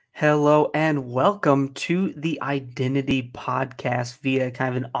Hello and welcome to the Identity Podcast via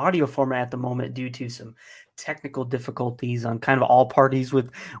kind of an audio format at the moment due to some technical difficulties on kind of all parties with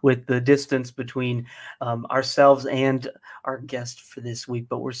the distance between ourselves and our guest for this week.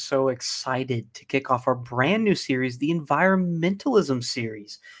 But we're so excited to kick off our brand new series, the environmentalism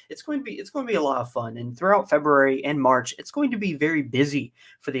series. It's going to be a lot of fun, and throughout February and March, it's going to be very busy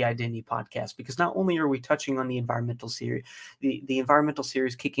for the Identity Podcast because not only are we touching on the environmental series,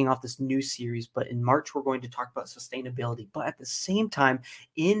 kicking off this new series, but in March we're going to talk about sustainability. But at the same time,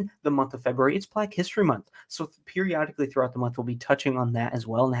 in the month of February, it's Black History Month, so periodically throughout the month we'll be touching on that as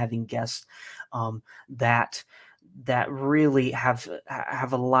well and having guests that really have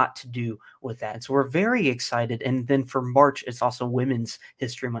a lot to do with that. And so we're very excited. And then for March, it's also Women's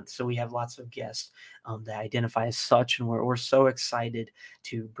History Month, so we have lots of guests that identify as such, and we're so excited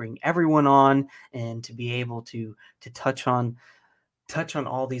to bring everyone on and to be able to touch on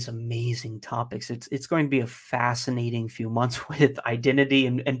all these amazing topics. It's going to be a fascinating few months with identity,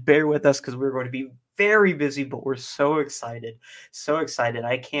 and bear with us because we're going to be very busy, but we're so excited.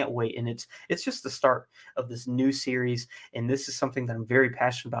 I can't wait. And it's just the start of this new series. And this is something that I'm very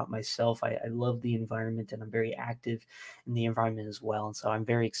passionate about myself. I love the environment, and I'm very active in the environment as well. And so I'm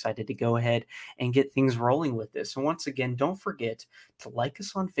very excited to go ahead and get things rolling with this. And once again, don't forget to like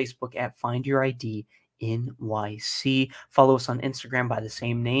us on Facebook at Find Your ID NYC. Follow us on Instagram by the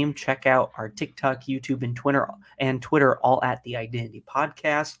same name. Check out our TikTok, YouTube, and Twitter, all at the Identity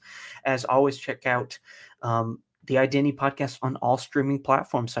Podcast. As always, check out the Identity Podcast on all streaming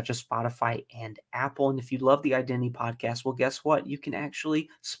platforms such as Spotify and Apple. And if you love the Identity Podcast, well, guess what? You can actually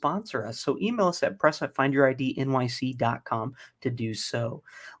sponsor us. So email us at press@findyouridnyc.com to do so.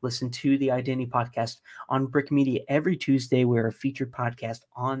 Listen to the Identity Podcast on Brick Media every Tuesday. We're a featured podcast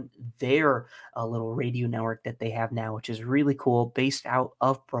on their little radio network that they have now, which is really cool, based out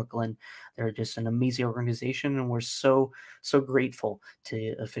of Brooklyn. They're just an amazing organization, and we're so grateful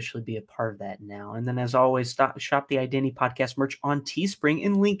to officially be a part of that now. And then, as always, shop the Identity Podcast merch on Teespring,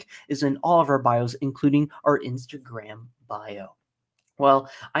 and link is in all of our bios, including our Instagram bio.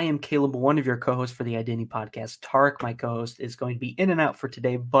 Well, I am Caleb, one of your co-hosts for the Identity Podcast. Tarek, my co-host, is going to be in and out for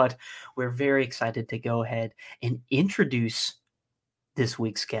today, but we're very excited to go ahead and introduce this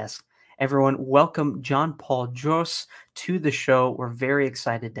week's guest. Everyone, welcome John Paul Joss to the show. We're very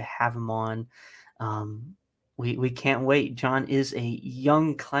excited to have him on. We can't wait. John is a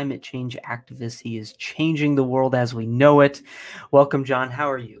young climate change activist. He is changing the world as we know it. Welcome, John.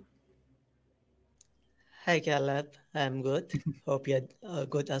 How are you? Hi, Caleb. I'm good. Hope you're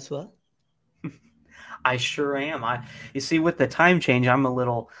good as well. I sure am. You see, with the time change, I'm a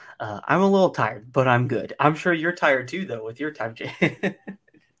little tired, but I'm good. I'm sure you're tired too, though, with your time change.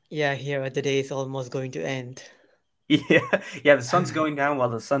 Yeah, here the day is almost going to end. Yeah. The sun's going down while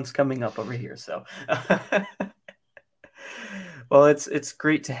the sun's coming up over here. So, well, it's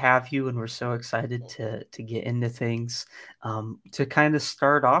great to have you, and we're so excited to get into things. To kind of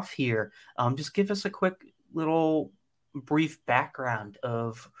start off here, just give us a quick little brief background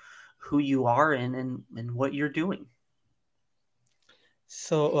of who you are and what you're doing.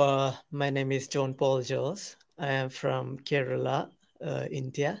 So, my name is John Paul Jose. I am from Kerala,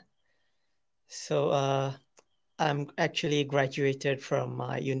 India. So, I'm actually graduated from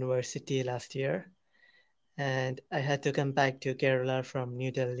my university last year, and I had to come back to Kerala from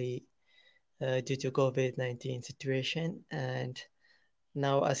New Delhi due to COVID-19 situation. And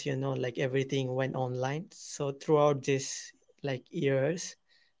now, as you know, like everything went online. So throughout this years,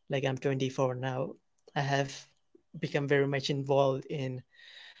 like I'm 24 now, I have become very much involved in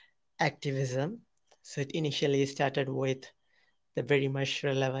activism. So it initially started with the very much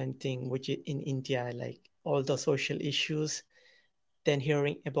relevant thing, which in India, like all the social issues. Then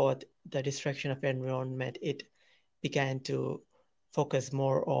hearing about the destruction of environment, it began to focus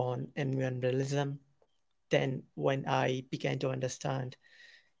more on environmentalism. Then when I began to understand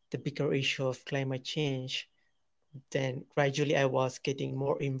the bigger issue of climate change, then gradually I was getting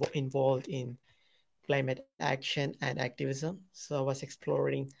more involved in climate action and activism. So I was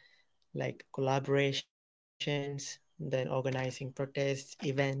exploring like collaborations, then organizing protests,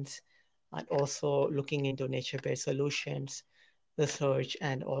 events, and also looking into nature-based solutions, research,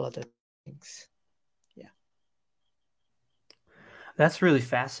 and all other things. Yeah. That's really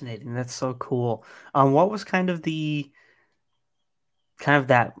fascinating. That's so cool. What was kind of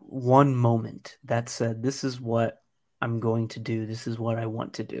that one moment that said, "This is what I'm going to do. This is what I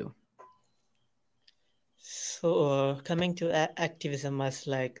want to do." So coming to activism was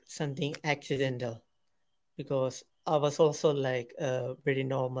like something accidental because I was also like very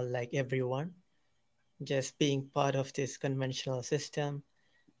normal, like everyone, just being part of this conventional system,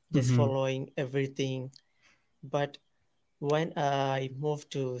 just Mm-hmm. following everything. But when I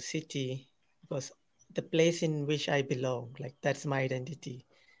moved to city, because the place in which I belong, like that's my identity,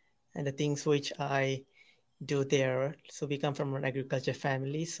 and the things which I do there. So we come from an agriculture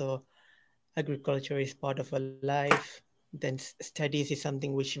family, so agriculture is part of our life. Then studies is something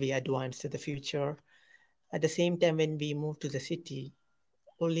which we advance to the future. At the same time, when we moved to the city,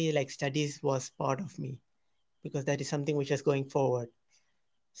 only like studies was part of me because that is something which was going forward.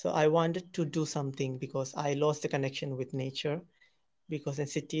 So I wanted to do something because I lost the connection with nature, because in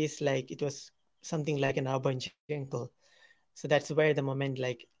cities like it was something like an urban jungle. So that's where the moment like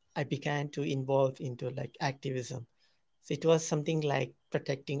I began to involve into like activism. So it was something like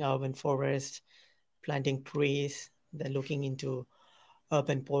protecting urban forests, planting trees, then looking into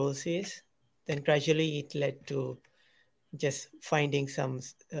urban policies. Then gradually it led to just finding some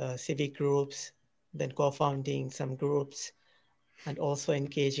civic groups, then co-founding some groups, and also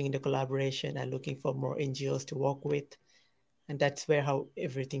engaging in the collaboration and looking for more NGOs to work with. And that's where how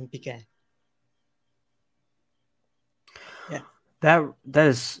everything began. Yeah. That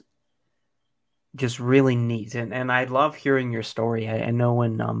is just really neat, and I love hearing your story. I know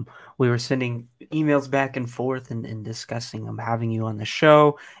when we were sending emails back and forth and discussing having you on the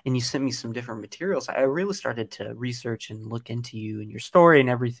show, and you sent me some different materials, I really started to research and look into you and your story and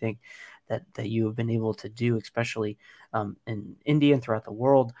everything that you have been able to do, especially in India and throughout the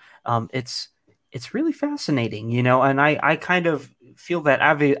world. It's really fascinating, and I kind of feel that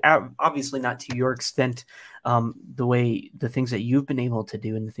obviously not to your extent, the things that you've been able to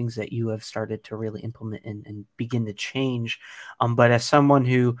do and the things that you have started to really implement and begin to change. But as someone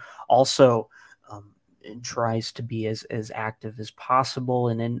who also tries to be as active as possible,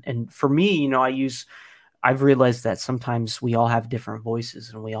 and for me, I've realized that sometimes we all have different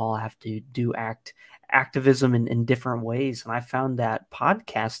voices and we all have to do activism in different ways. And I found that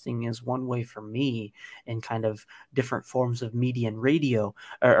podcasting is one way for me, and kind of different forms of media and radio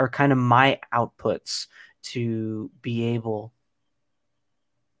are kind of my outputs to be able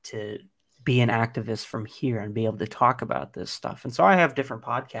to be an activist from here and be able to talk about this stuff. And so I have different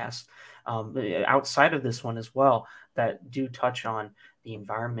podcasts outside of this one as well that do touch on the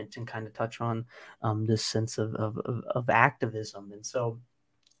environment and kind of touch on this sense of activism. And so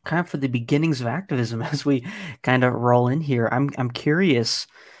kind of for the beginnings of activism, as we kind of roll in here, I'm curious,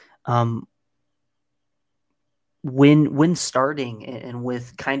 um, when starting and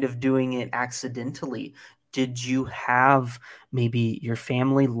with kind of doing it accidentally, did you have maybe your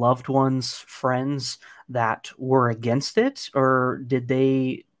family, loved ones, friends that were against it, or did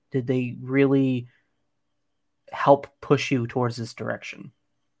they really help push you towards this direction?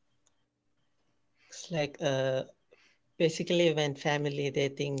 It's like basically when family they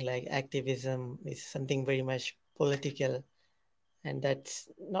think like activism is something very much political, and that's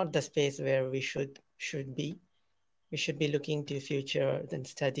not the space where we should be. We should be looking to future, then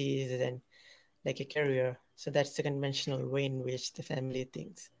studies, then like a career. So that's the conventional way in which the family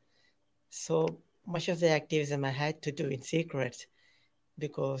thinks. So much of the activism I had to do in secret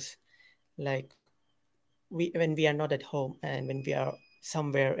because like we when we are not at home and when we are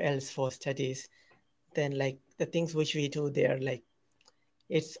somewhere else for studies, then like the things which we do there, like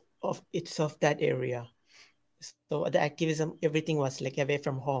it's of that area. So the activism, everything was like away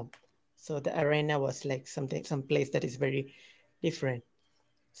from home. So the arena was like something, some place that is very different.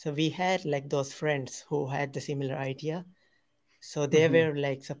 So we had like those friends who had the similar idea. So they Hmm. were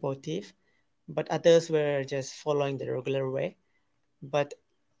like supportive, but others were just following the regular way. But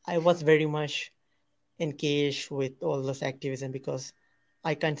I was very much engaged with all this activism because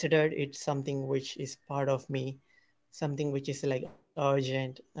I considered it something which is part of me, something which is like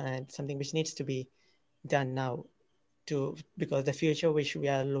urgent and something which needs to be done now to because the future which we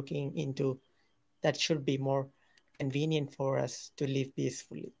are looking into, that should be more convenient for us to live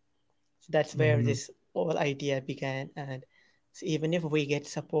peacefully. So that's where Hmm. this whole idea began. And so even if we get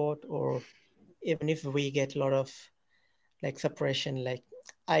support or even if we get a lot of like suppression, like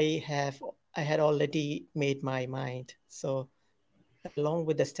I have I had already made my mind. So along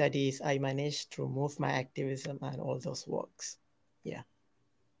with the studies, I managed to move my activism and all those works. Yeah.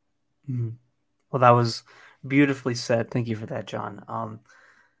 Hmm. Well, that was beautifully said. Thank you for that, John.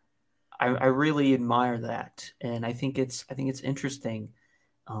 I really admire that, and I think it's interesting.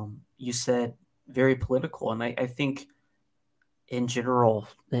 You said very political, and I think in general,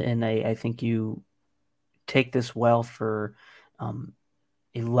 and I think you take this well for um,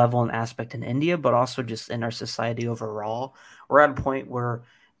 a level and aspect in India, but also just in our society overall. We're at a point where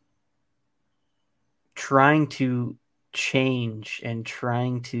trying to change and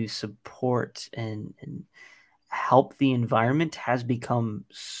trying to support and help the environment has become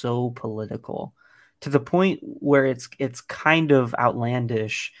so political to the point where it's kind of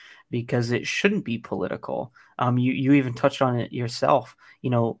outlandish because it shouldn't be political. You even touched on it yourself.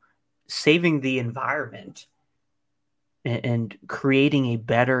 Saving the environment and creating a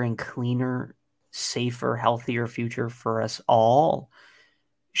better and cleaner, safer, healthier future for us all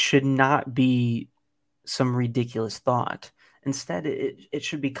should not be some ridiculous thought. Instead, it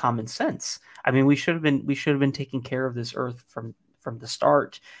should be common sense. I mean, we should have been taking care of this earth from the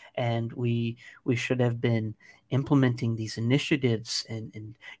start, and we should have been implementing these initiatives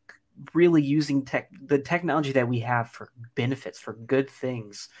and really using the technology that we have for benefits, for good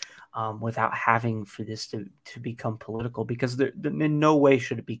things, without having for this to become political, because in no way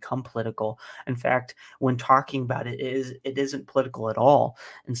should it become political. In fact, when talking about it, it isn't political at all.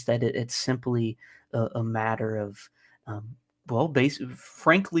 Instead, it's simply a matter of, well,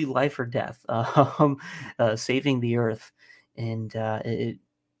 frankly, life or death, saving the earth. And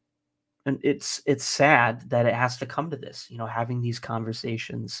it's sad that it has to come to this, having these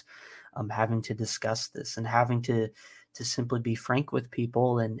conversations, having to discuss this, and having to simply be frank with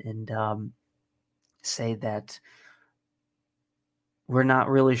people and say that we're not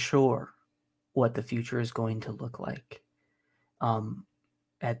really sure what the future is going to look like, um,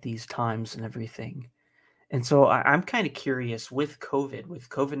 at these times and everything. And so I'm kind of curious with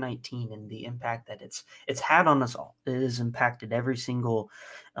COVID-19 and the impact that it's had on us all. It has impacted every single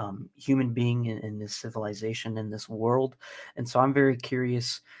human being in this civilization, in this world. And so I'm very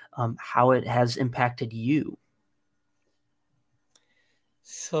curious, how it has impacted you.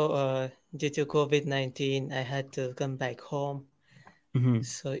 So, due to COVID-19, I had to come back home. Hmm.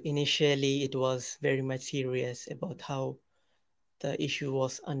 So, initially, it was very much serious about how the issue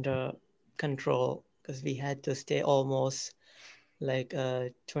was under control because we had to stay almost like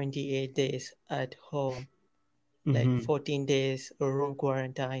 28 days at home, like Hmm. 14 days room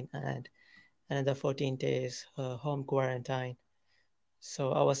quarantine and another 14 days home quarantine.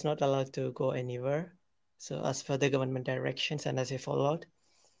 So I was not allowed to go anywhere. So as per the government directions and as I followed.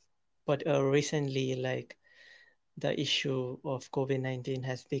 But recently, like the issue of COVID-19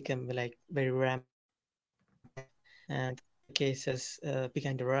 has become like very rampant and the cases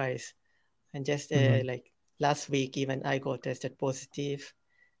began to rise. And just Hmm. like last week, even I got tested positive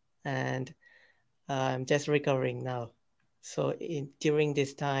and I'm just recovering now. So during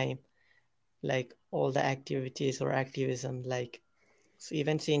this time, like all the activities or activism, like so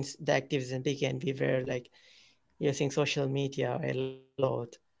even since the activism began, we were like using social media a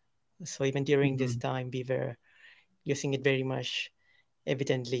lot. So even during this Hmm. time, we were using it very much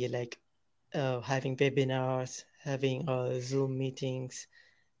evidently, like having webinars, having Zoom meetings,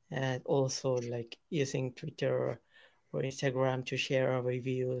 and also like using Twitter or Instagram to share our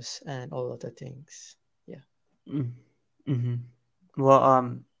reviews and all other things. Yeah. Hmm.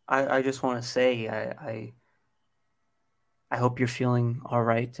 Well, I just want to say I hope you're feeling all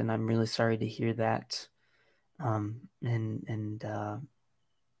right, and I'm really sorry to hear that. And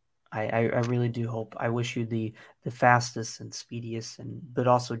I really do hope. I wish you the fastest and speediest, but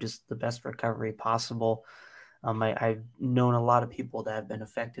also just the best recovery possible. I've known a lot of people that have been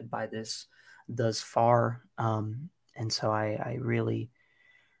affected by this thus far, and so I really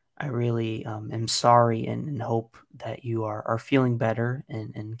am sorry, and hope that you are feeling better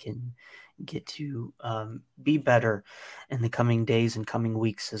and can get to be better in the coming days and coming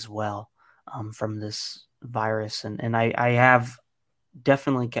weeks as well, from this virus. And I have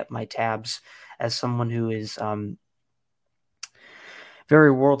definitely kept my tabs as someone who is,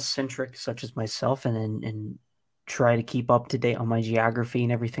 very world centric, such as myself, and try to keep up to date on my geography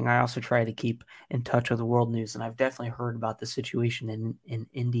and everything. I also try to keep in touch with the world news, and I've definitely heard about the situation in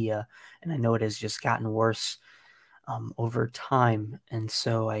India, and I know it has just gotten worse, over time. And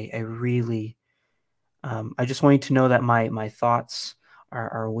so I really, I just want you to know that my thoughts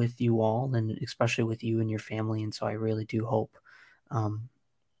are with you all, and especially with you and your family. And so I really do hope, um,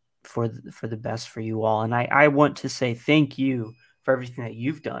 for the best for you all. And I want to say thank you for everything that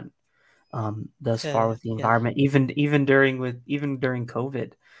you've done, thus far with the Yeah. environment, even during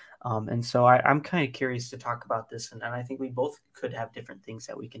COVID. And so I'm kind of curious to talk about this, and I think we both could have different things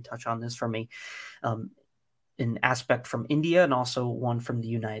that we can touch on this from um, an aspect from India and also one from the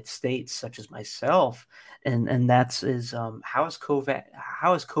United States, such as myself. And that's is how has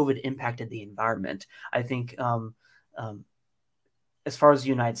COVID impacted the environment? I think, um, as far as the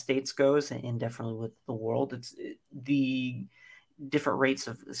United States goes, and definitely with the world, the different rates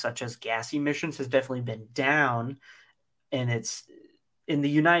of such as gas emissions has definitely been down, and it's in the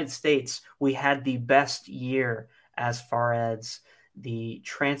United States we had the best year as far as the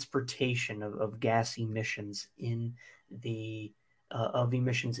transportation of gas emissions in the of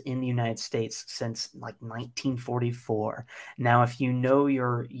emissions in the United States since like 1944. Now, if you know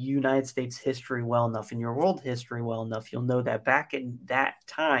your United States history well enough and your world history well enough, you'll know that back in that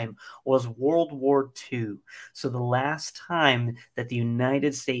time was World War II. So the last time that the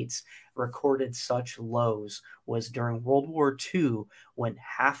United States recorded such lows was during World War II, when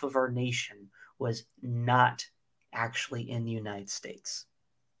half of our nation was not actually in the United States.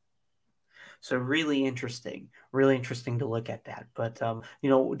 So really interesting to look at that. But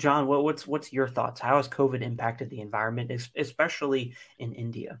John, what's your thoughts? How has COVID impacted the environment, especially in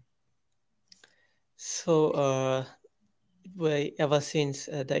India? So, ever since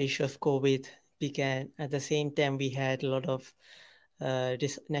the issue of COVID began, at the same time we had a lot of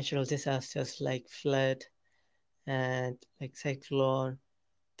natural disasters like flood and like cyclone,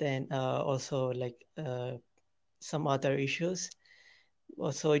 then also like some other issues.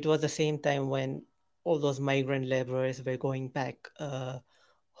 So it was the same time when all those migrant laborers were going back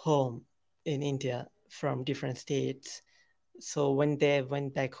home in India from different states. So when they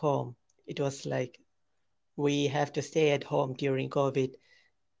went back home, it was like we have to stay at home during COVID,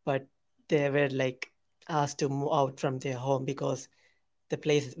 but they were like asked to move out from their home because the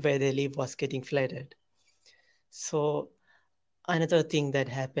place where they live was getting flooded. So another thing that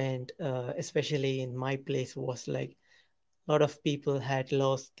happened, especially in my place, was like a lot of people had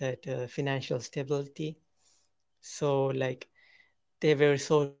lost that financial stability. So like they were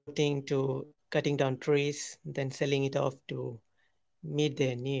sorting to cutting down trees, then selling it off to meet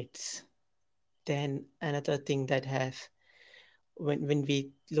their needs. Then another thing that has when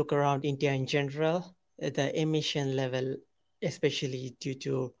we look around India in general, the emission level, especially due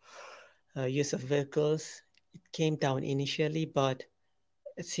to use of vehicles, it came down initially, but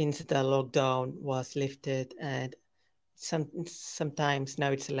since the lockdown was lifted and sometimes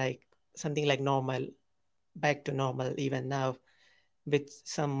now it's like something like normal, back to normal even now with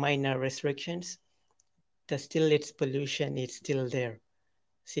some minor restrictions, the still its pollution is still there.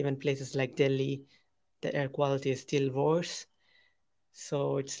 So even places like Delhi, the air quality is still worse.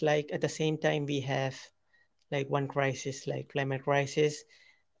 So it's like at the same time we have like one crisis like climate crisis,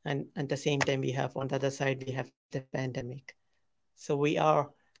 and at the same time we have on the other side we have the pandemic. So we are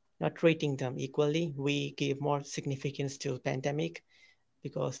not treating them equally. We give more significance to pandemic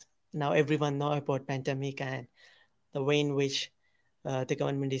because now everyone know about pandemic, and the way in which the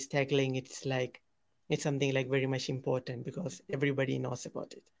government is tackling it's something like very much important because everybody knows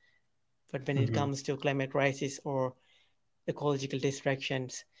about it. But when it Mm-hmm. comes to climate crisis or ecological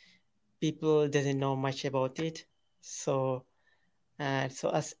distractions, people doesn't know much about it. So so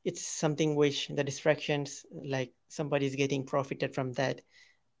as it's something which the distractions, like somebody is getting profited from that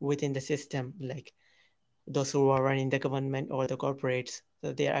within the system, like those who are running the government or the corporates,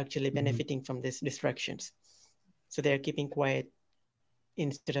 so they are actually Mm-hmm. benefiting from these distractions. So they are keeping quiet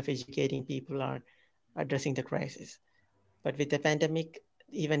instead of educating people or addressing the crisis. But with the pandemic,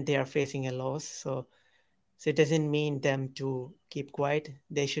 even they are facing a loss. So it doesn't mean them to keep quiet.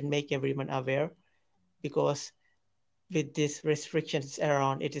 They should make everyone aware because with these restrictions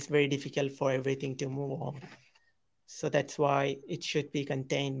around, it is very difficult for everything to move on. So that's why it should be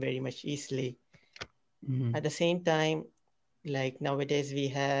contained very much easily. Mm-hmm. At the same time, like nowadays we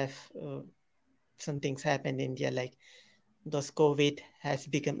have some things happen in India, like those COVID has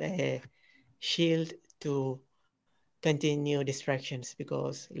become a shield to continue distractions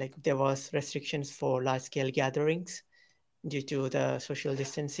because like there was restrictions for large scale gatherings due to the social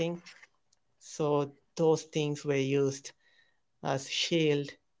distancing. So those things were used as shield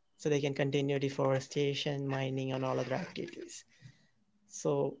so they can continue deforestation, mining, and all other activities.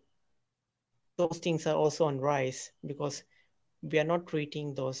 So those things are also on rise because we are not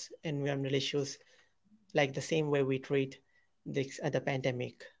treating those environmental issues like the same way we treat this the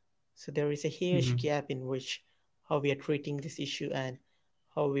pandemic. So there is a huge Mm-hmm. gap in which how we are treating this issue and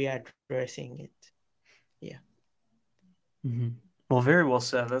how we are addressing it. Yeah. Mm-hmm. Well, very well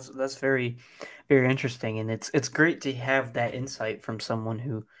said. That's very interesting, and it's great to have that insight from someone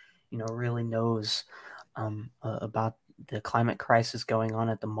who, really knows about the climate crisis going on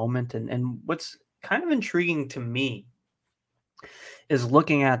at the moment. And what's kind of intriguing to me is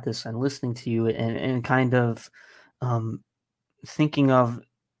looking at this and listening to you and kind of um, thinking of,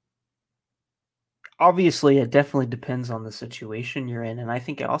 obviously it definitely depends on the situation you're in, and I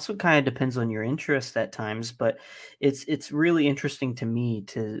think it also kind of depends on your interest at times, but it's really interesting to me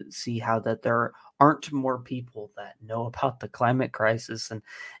to see how that there aren't more people that know about the climate crisis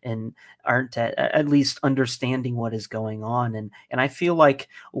and aren't at least understanding what is going on. And I feel like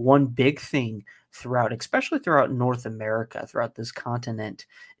one big thing throughout, especially throughout North America, throughout this continent,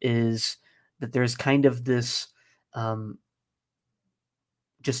 is that there's kind of this um,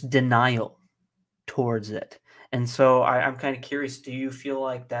 just denial towards it. And so I'm kind of curious, do you feel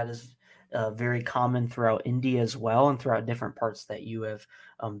like that is very common throughout India as well, and throughout different parts that you have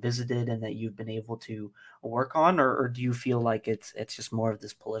visited and that you've been able to work on, or do you feel like it's just more of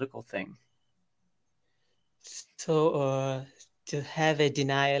this political thing? So, to have a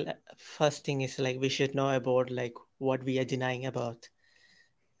denial, first thing is like we should know about like what we are denying about.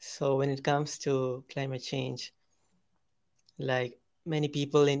 So when it comes to climate change, like many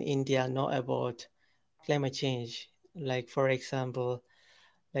people in India know about climate change. Like for example,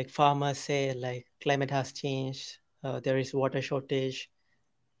 like farmers say like climate has changed, there is water shortage,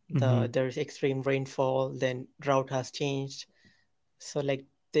 Hmm. there is extreme rainfall, then drought has changed. So like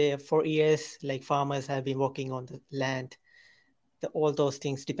they for years like farmers have been working on the land. All those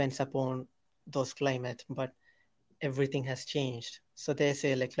things depends upon those climate, but everything has changed. So they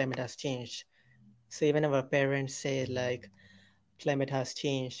say like climate has changed. So even our parents say like climate has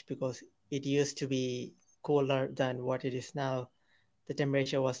changed because it used to be cooler than what it is now. The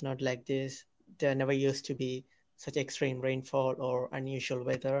temperature was not like this. There never used to be such extreme rainfall or unusual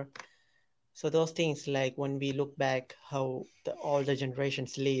weather. So those things, like when we look back how all the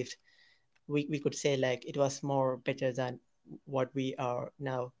generations lived, we could say like it was more better than what we are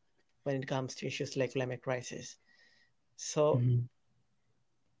now when it comes to issues like climate crisis. So, Hmm.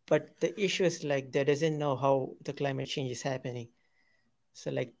 but the issue is like they doesn't know how the climate change is happening.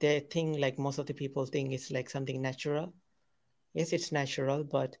 So like they think like most of the people think it's like something natural. Yes, it's natural,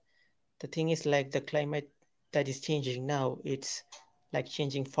 but the thing is like the climate that is changing now, it's like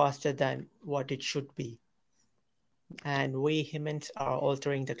changing faster than what it should be. And we humans are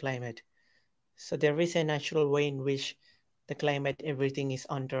altering the climate. So there is a natural way in which the climate, everything is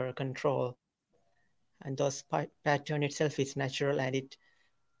under control, and those pattern itself is natural, and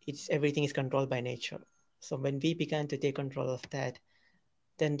it's everything is controlled by nature. So when we began to take control of that,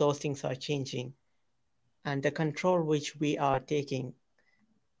 then those things are changing, and the control which we are taking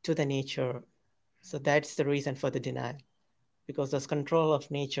to the nature. So that's the reason for the denial, because this control of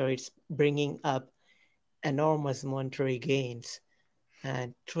nature is bringing up enormous monetary gains,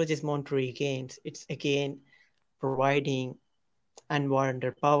 and through these monetary gains, it's again providing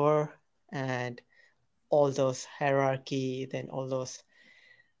unwarranted power and all those hierarchy, then all those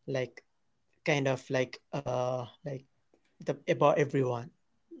like kind of like the about everyone.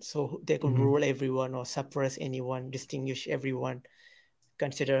 So they could Hmm. rule everyone or suppress anyone, distinguish everyone,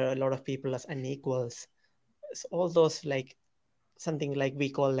 consider a lot of people as unequals. So all those like something like we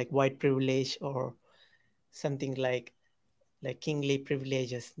call like white privilege or something like kingly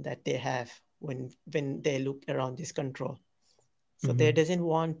privileges that they have when they look around this control. So they Hmm. doesn't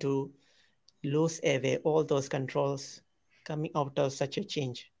want to lose away all those controls coming out of such a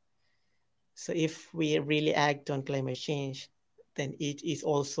change. So if we really act on climate change, then it is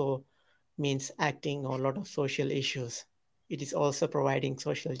also means acting on a lot of social issues. It is also providing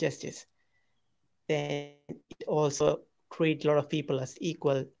social justice. Then it also treats a lot of people as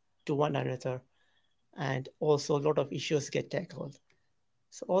equal to one another, and also a lot of issues get tackled.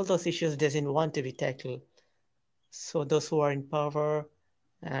 So all those issues doesn't want to be tackled. So those who are in power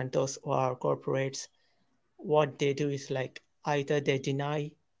and those who are corporates, what they do is like either they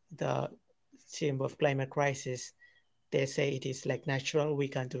deny the same of climate crisis, they say it is like natural, we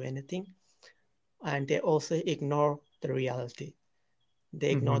can't do anything, and they also ignore the reality.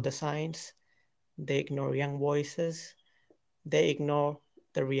 They ignore Hmm. the science, they ignore young voices, they ignore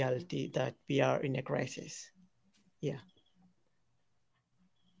the reality that we are in a crisis. Yeah.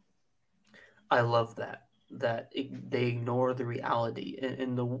 I love they ignore the reality,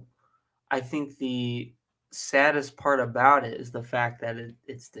 and I think the saddest part about it is the fact that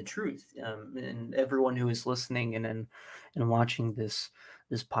it's the truth. And everyone who is listening and watching this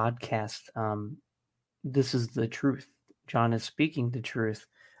podcast, this is the truth. John is speaking the truth.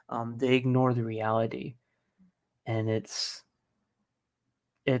 They ignore the reality, and it's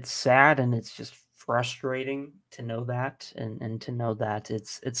sad, and it's just frustrating to know that, and to know that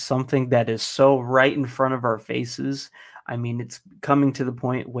it's something that is so right in front of our faces. I mean, it's coming to the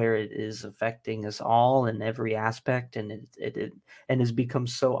point where it is affecting us all in every aspect, and it and has become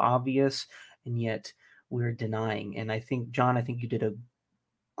so obvious, and yet we're denying. And I think, John, I think you did a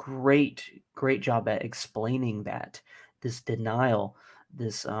great job at explaining that, this denial,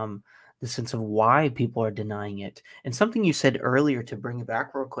 the sense of why people are denying it. And something you said earlier, to bring it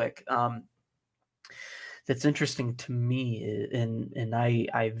back real quick, That's interesting to me, and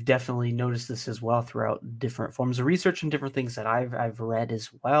I've definitely noticed this as well throughout different forms of research and different things that I've read as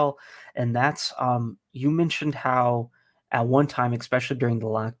well. And that's you mentioned how at one time, especially during the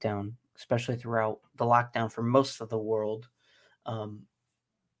lockdown, especially throughout the lockdown for most of the world, um,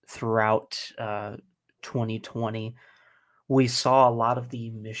 throughout 2020, we saw a lot of the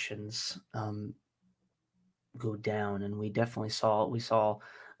emissions go down, and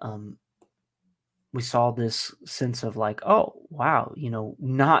um, we saw this sense of like, oh wow,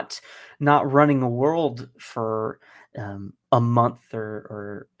 not running a world for a month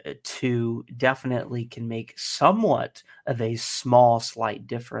or two definitely can make somewhat of a small slight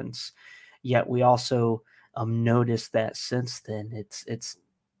difference. Yet we also noticed that since then it's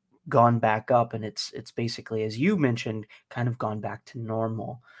gone back up, and it's basically, as you mentioned, kind of gone back to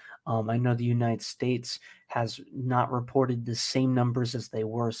normal. I know the United States has not reported the same numbers as they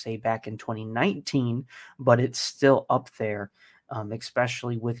were, say, back in 2019, but it's still up there,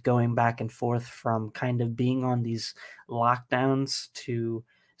 especially with going back and forth from kind of being on these lockdowns to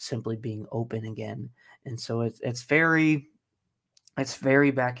simply being open again. And so it's very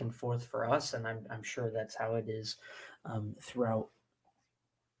back and forth for us, and I'm sure that's how it is throughout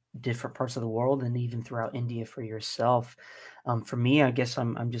different parts of the world and even throughout India for yourself. For me, I guess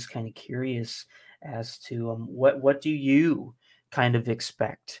I'm just kind of curious as to what do you kind of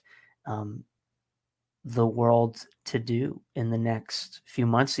expect um, the world to do in the next few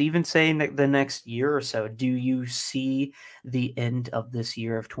months, even say the next year or so? Do you see the end of this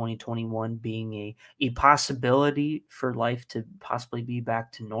year of 2021 being a possibility for life to possibly be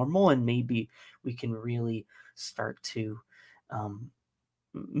back to normal, and maybe we can really start to um,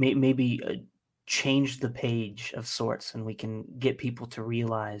 maybe change the page of sorts, and we can get people to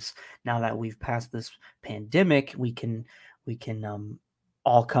realize now that we've passed this pandemic, we can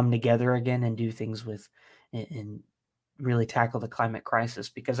all come together again and do things with and really tackle the climate crisis.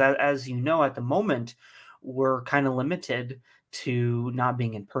 Because as you know, at the moment, we're kind of limited to not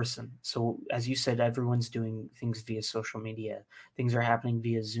being in person. So as you said, everyone's doing things via social media. Things are happening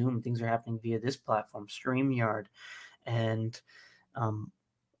via Zoom. Things are happening via this platform, StreamYard, and um,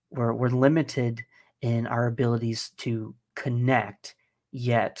 we're limited in our abilities to connect,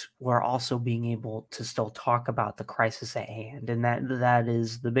 yet we're also being able to still talk about the crisis at hand, and that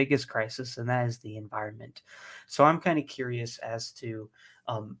is the biggest crisis, and that is the environment. So I'm kind of curious as to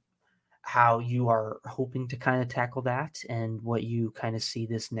um, how you are hoping to kind of tackle that, and what you kind of see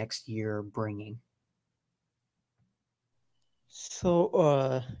this next year bringing.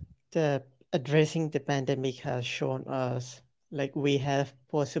 So, the addressing the pandemic has shown us like we have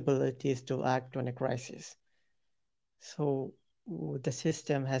possibilities to act on a crisis. So, the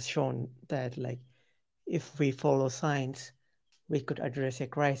system has shown that like if we follow science, we could address a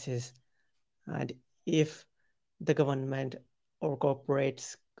crisis, and if the government or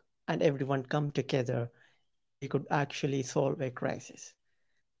corporates and everyone come together, we could actually solve a crisis.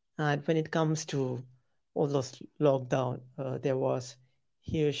 And when it comes to all those lockdown, there was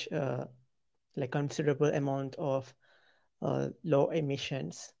huge, like considerable amount of low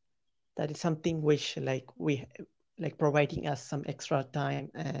emissions. That is something which like we like providing us some extra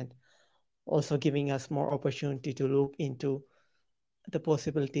time and also giving us more opportunity to look into the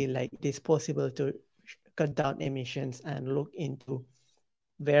possibility like it is possible to cut down emissions and look into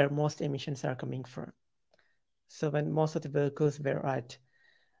where most emissions are coming from. So when most of the vehicles were at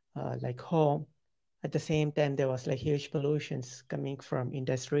like home, at the same time there was like huge pollutions coming from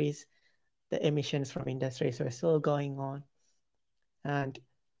industries. The emissions from industries were still going on, and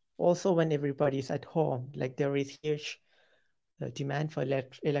also when everybody's at home, like there is huge demand for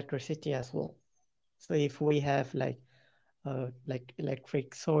electricity as well. So if we have like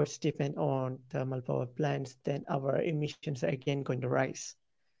electric source depend on thermal power plants, then our emissions are again going to rise.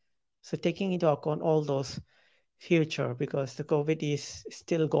 So taking into account all those future, because the COVID is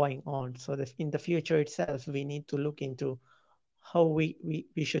still going on. So that in the future itself, we need to look into how we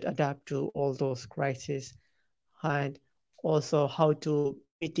should adapt to all those crises, and also how to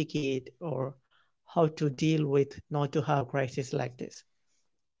mitigate or how to deal with not to have crisis like this.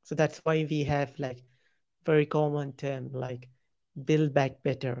 So that's why we have like very common term like build back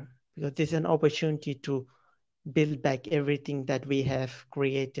better, because this is an opportunity to build back everything that we have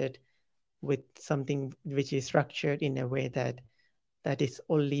created with something which is structured in a way that is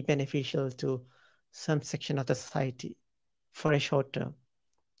only beneficial to some section of the society for a short term.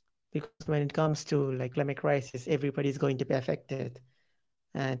 Because when it comes to like climate crisis, everybody is going to be affected.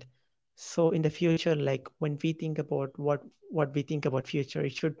 And so in the future, like when we think about what we think about future,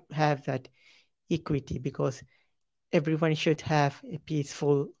 it should have that equity, because everyone should have a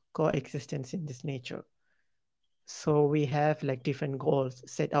peaceful coexistence in this nature. So we have like different goals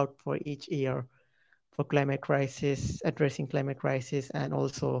set out for each year for climate crisis, addressing climate crisis, and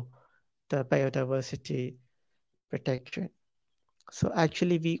also the biodiversity protection. So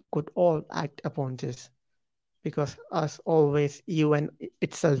actually, we could all act upon this because, as always, UN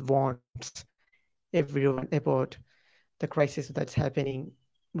itself warns everyone about the crisis that's happening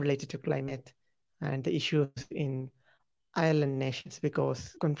related to climate and the issues in island nations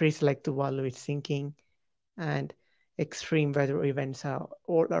because countries like Tuvalu is sinking and extreme weather events are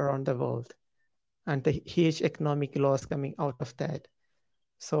all around the world and the huge economic loss coming out of that.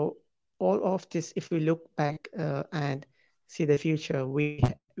 So all of this, if we look back and see the future, we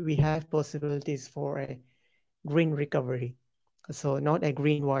have possibilities for a green recovery. So not a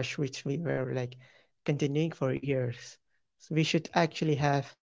greenwash, which we were like continuing for years. So we should actually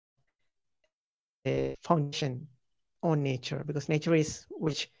have a foundation on nature because nature is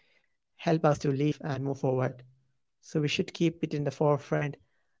which help us to live and move forward. So we should keep it in the forefront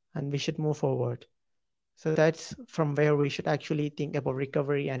and we should move forward. So that's from where we should actually think about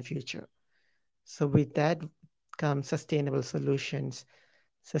recovery and future. So with that comes sustainable solutions,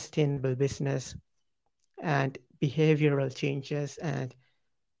 sustainable business, and behavioral changes and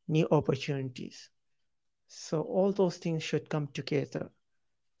new opportunities. So all those things should come together.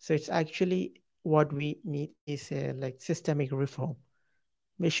 So it's actually what we need is a like systemic reform.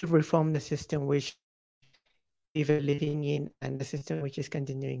 We should reform the system which we were living in and the system which is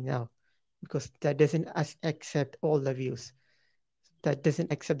continuing now, because that doesn't accept all the views. That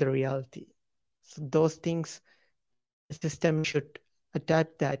doesn't accept the reality. So those things, the system should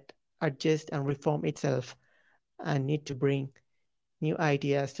adapt that, adjust and reform itself, and need to bring new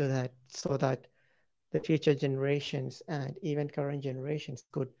ideas to that so that the future generations and even current generations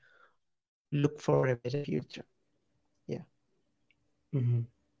could look for a better future. Yeah. Hmm.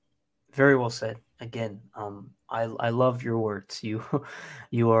 Very well said. Again, I love your words. You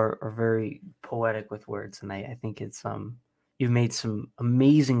you are very poetic with words, and I think it's you've made some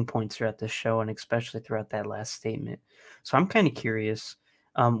amazing points throughout this show, and especially throughout that last statement. So I'm kind of curious,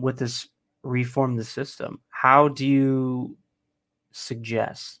 with this reform the system. How do you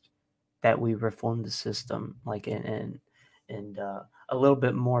suggest that we reform the system, like and a little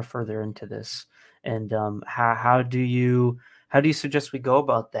bit more further into this, and how do you suggest we go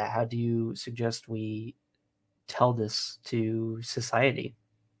about that? How do you suggest we tell this to society?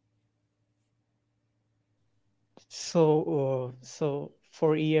 So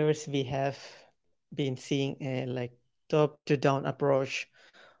for years we have been seeing a like top to down approach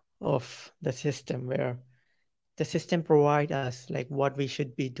of the system where the system provide us like what we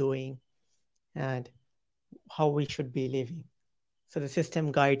should be doing and how we should be living. So the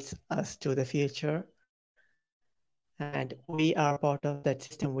system guides us to the future, and we are part of that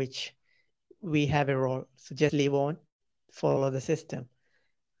system which we have a role. So just live on, follow the system.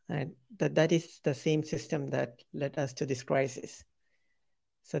 And that is the same system that led us to this crisis.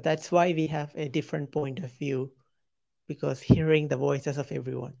 So that's why we have a different point of view because hearing the voices of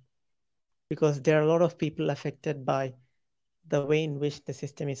everyone. Because there are a lot of people affected by the way in which the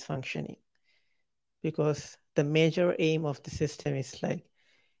system is functioning. Because the major aim of the system is like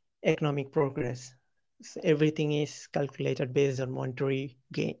economic progress. So everything is calculated based on monetary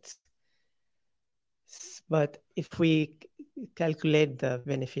gains. But if we calculate the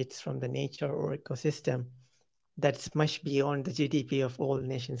benefits from the nature or ecosystem, that's much beyond the GDP of all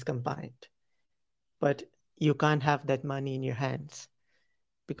nations combined. But you can't have that money in your hands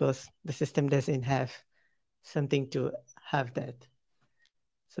because the system doesn't have something to have that.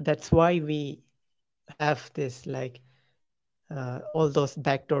 So that's why we have this like all those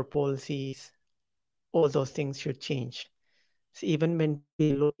backdoor policies, all those things should change. So even when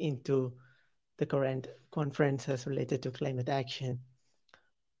we look into the current conferences related to climate action,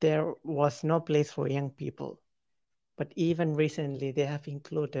 there was no place for young people. But even recently, they have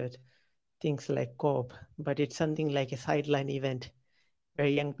included things like COP, but it's something like a sideline event where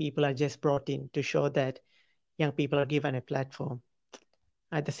young people are just brought in to show that young people are given a platform.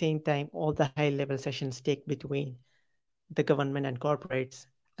 At the same time, all the high level sessions take between the government and corporates,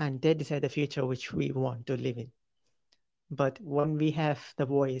 and they decide the future which we want to live in. But when we have the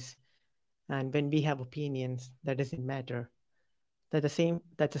voice and when we have opinions, that doesn't matter. That's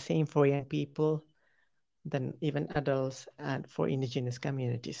the same for young people, then even adults and for indigenous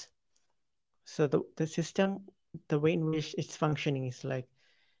communities. So the system, the way in which it's functioning is like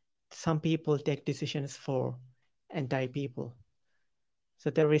some people take decisions for entire people. So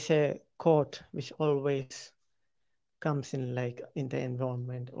there is a quote which always comes in like in the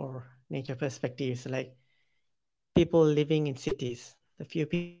environment or nature perspectives, like people living in cities, the few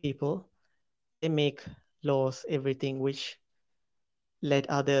people, they make laws, everything which let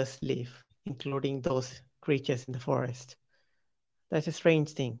others live, including those creatures in the forest. That's a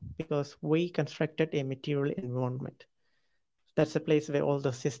strange thing because we constructed a material environment. That's a place where all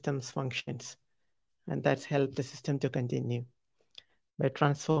the systems functions, and that's helped the system to continue by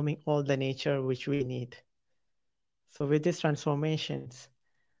transforming all the nature which we need. So with these transformations,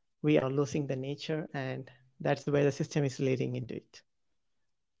 we are losing the nature, and that's where the system is leading into it.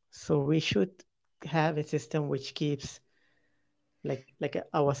 So we should have a system which keeps, like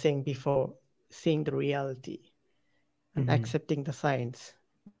I was saying before, seeing the reality and Mm-hmm. accepting the science.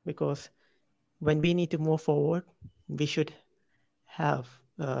 Because when we need to move forward, we should have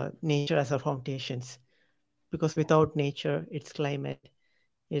nature as our foundations. Because without nature, its climate,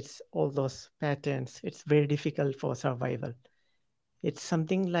 it's all those patterns, it's very difficult for survival. It's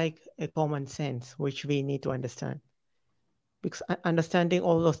something like a common sense which we need to understand. Because understanding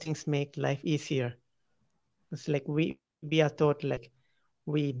all those things make life easier. It's like we are taught like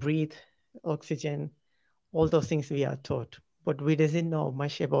we breathe oxygen, all those things we are taught, but we doesn't know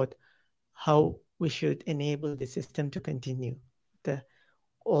much about how we should enable the system to continue. The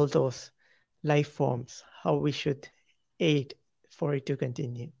all those life forms, how we should aid for it to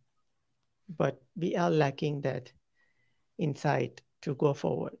continue. But we are lacking that insight to go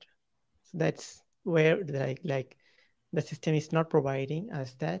forward. So that's where like the system is not providing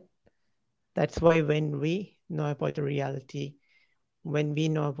us that. That's why when we know about the reality, when we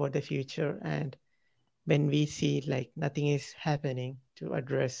know about the future, and when we see like nothing is happening to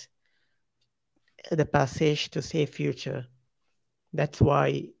address the passage to safe future, that's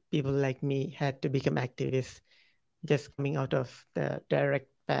why people like me had to become activists, just coming out of the direct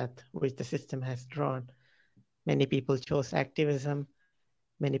path which the system has drawn. Many people chose activism.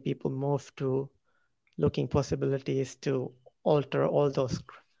 Many people moved to looking possibilities to alter all those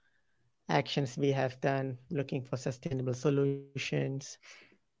actions we have done, looking for sustainable solutions.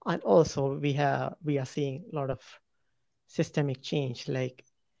 And also we are seeing a lot of systemic change, like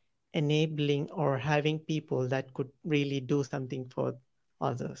enabling or having people that could really do something for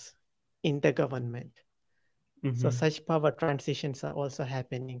others in the government. So Mm-hmm. such power transitions are also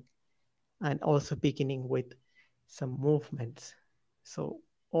happening and also beginning with some movements. So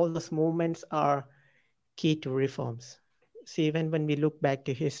all those movements are key to reforms. So even when we look back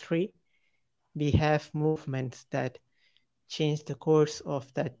to history, we have movements that change the course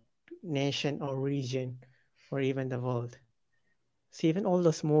of that nation or region or even the world. So even all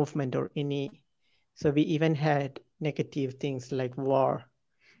those movement or any, so we even had negative things like war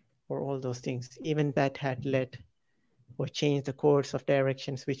or all those things, even that had led or changed the course of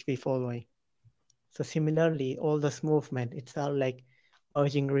directions which we following. So similarly, all this movement, it's all like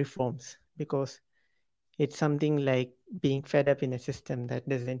urging reforms because it's something like being fed up in a system that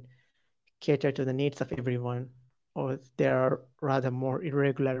doesn't cater to the needs of everyone, or there are rather more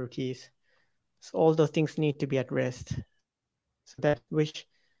irregularities. So all those things need to be addressed. So that which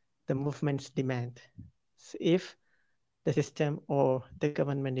the movements demand. So if the system or the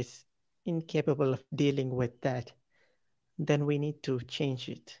government is incapable of dealing with that, then we need to change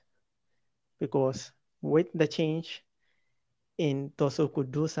it. Because with the change in those who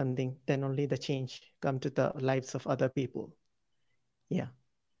could do something, then only the change come to the lives of other people. Yeah.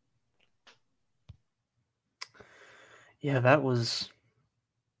 Yeah, that was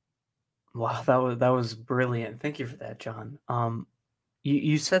wow. That was brilliant. Thank you for that, John.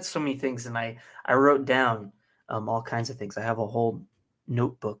 You said so many things, and I wrote down all kinds of things. I have a whole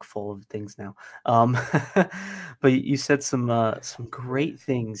notebook full of things now. Um, but you said some great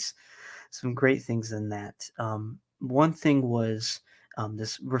things, some great things in that. One thing was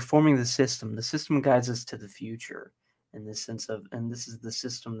this reforming the system. The system guides us to the future in the sense of, and this is the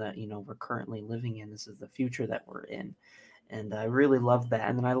system that we're currently living in. This is the future that we're in, and I really love that.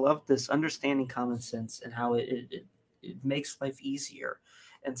 And then I love this understanding common sense and how it makes life easier.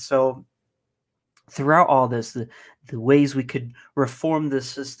 And so throughout all this, the ways we could reform this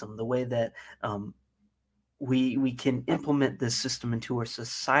system, the way that um, we can implement this system into our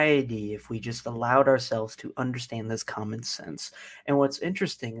society if we just allowed ourselves to understand this common sense. And what's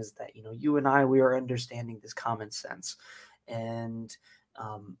interesting is that you and I, we are understanding this common sense, and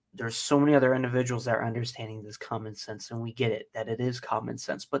there's so many other individuals that are understanding this common sense, and we get it that it is common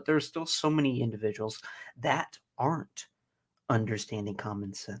sense, but there's still so many individuals that aren't understanding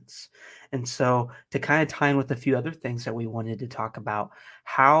common sense. And so, to kind of tie in with a few other things that we wanted to talk about,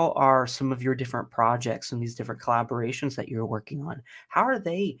 how are some of your different projects and these different collaborations that you're working on? How are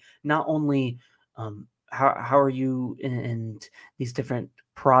they not only how are you in these different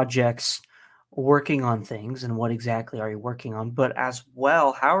projects? working on things and what exactly are you working on, but as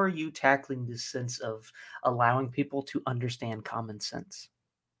well, how are you tackling this sense of allowing people to understand common sense?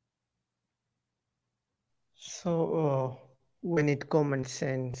 So, when it common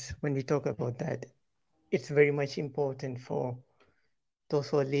sense, when we talk about that, it's very much important for those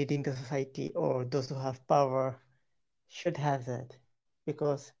who are leading the society or those who have power should have that,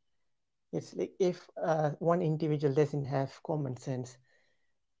 because it's like if one individual doesn't have common sense,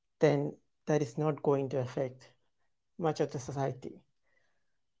 then that is not going to affect much of the society.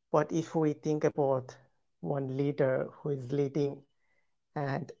 But if we think about one leader who is leading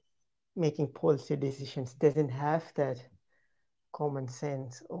and making policy decisions doesn't have that common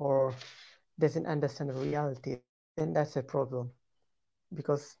sense or doesn't understand the reality, then that's a problem.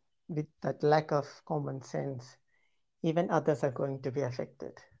 Because with that lack of common sense, even others are going to be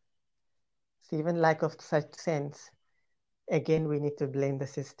affected. So even lack of such sense, again, we need to blame the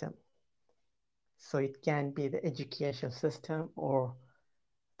system. So it can be the education system or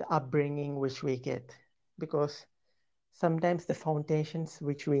the upbringing which we get. Because sometimes the foundations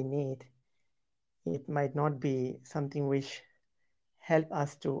which we need, it might not be something which help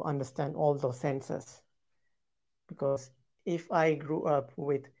us to understand all those senses. Because if I grew up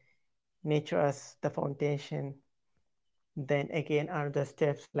with nature as the foundation, then again another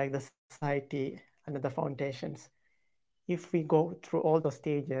steps like the society, another foundations. If we go through all those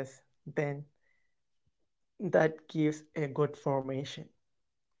stages, then that gives a good formation.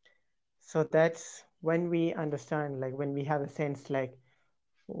 So that's when we understand, like when we have a sense like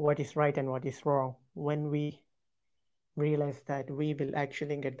what is right and what is wrong, when we realize that we will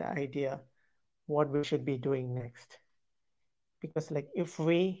actually get the idea what we should be doing next. Because like if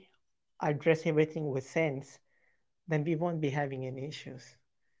we address everything with sense, then we won't be having any issues.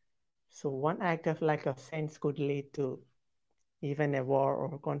 So one act of lack of sense could lead to even a war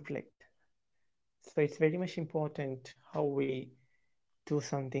or conflict. So it's very much important how we do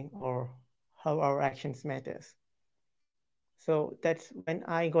something or how our actions matters. So that's when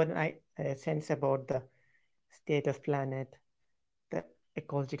I got a sense about the state of planet, the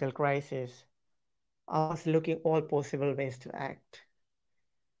ecological crisis. I was looking all possible ways to act.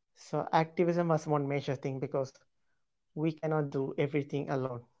 So activism was one major thing because we cannot do everything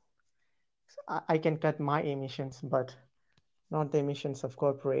alone. So I can cut my emissions, but not the emissions of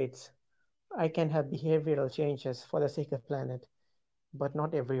corporates. I can have behavioral changes for the sake of planet, but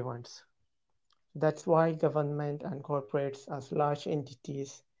not everyone's. That's why government and corporates as large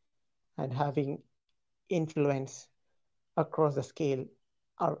entities and having influence across the scale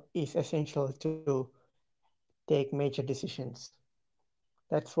is essential to take major decisions.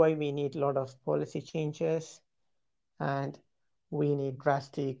 That's why we need a lot of policy changes and we need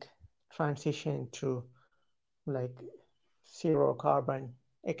drastic transition to like zero carbon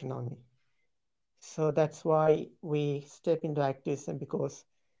economy. So that's why we step into activism because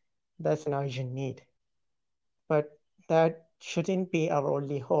that's an urgent need. But that shouldn't be our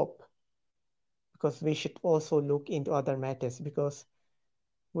only hope because we should also look into other matters because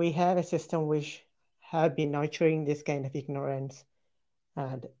we have a system which have been nurturing this kind of ignorance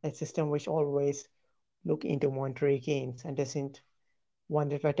and a system which always look into monetary gains and doesn't want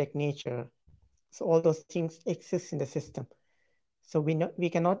to protect nature. So all those things exist in the system. So we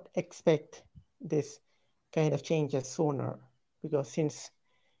cannot expect this kind of changes sooner because since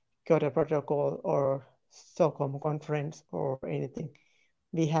Kyoto Protocol or Stockholm Conference or anything,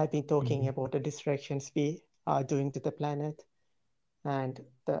 we have been talking Mhm. about the distractions we are doing to the planet and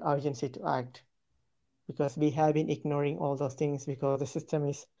the urgency to act because we have been ignoring all those things because the system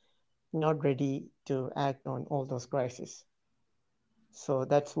is not ready to act on all those crises. So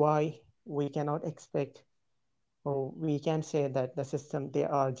that's why we cannot expect or we can say that the system they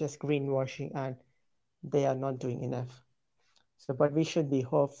are just greenwashing and they are not doing enough. So but we should be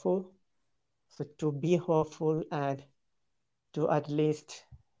hopeful. So to be hopeful and to at least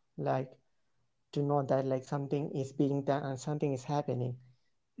like to know that like something is being done and something is happening.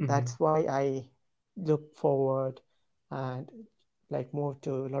 Mhm. That's why I look forward and like move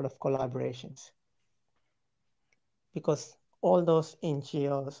to a lot of collaborations because all those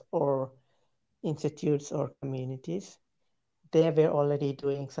NGOs or institutes or communities, they were already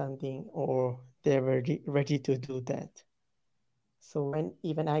doing something or they were ready to do that. So when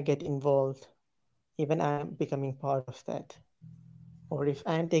even I get involved, even I am becoming part of that, or if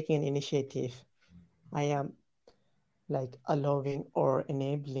I am taking an initiative, I am like allowing or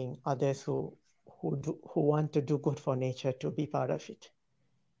enabling others who want to do good for nature to be part of it.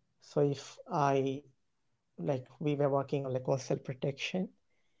 So if I like we were working on like coastal protection,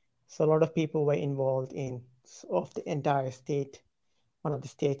 so a lot of people were involved in of the entire state, one of the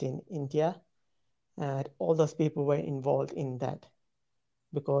state in India. and all those people were involved in that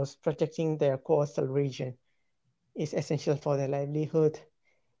because protecting their coastal region is essential for their livelihood,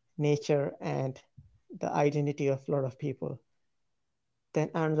 nature, and the identity of a lot of people. Then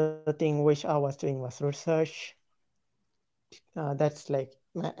another thing which I was doing was research. That's like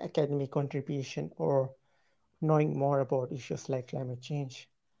my academic contribution or knowing more about issues like climate change.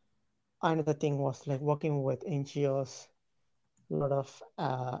 Another thing was like working with NGOs, a lot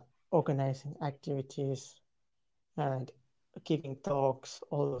of organizing activities and giving talks,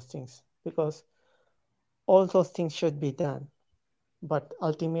 all those things, because all those things should be done. But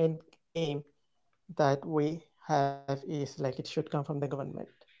ultimate aim that we have is like it should come from the government.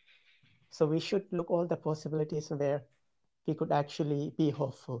 So we should look all the possibilities where we could actually be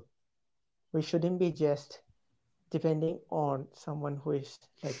hopeful. We shouldn't be just depending on someone who is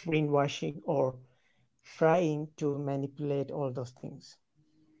like brainwashing or trying to manipulate all those things.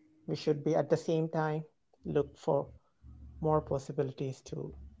 We should be at the same time look for more possibilities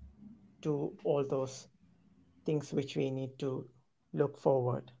to do all those things which we need to look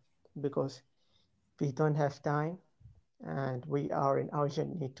forward because we don't have time and we are in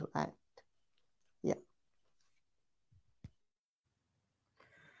urgent need to act. Yeah.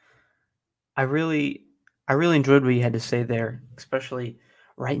 I really I really enjoyed what you had to say there, especially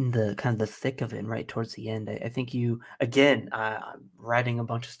right in the kind of the thick of it and right towards the end. I think you again, I'm writing a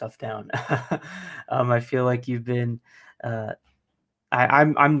bunch of stuff down. I feel like you've been uh,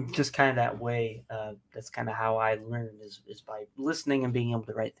 I'm just kind of that way. That's kind of how I learn is by listening and being able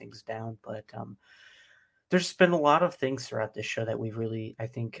to write things down. But there's been a lot of things throughout this show that we really, I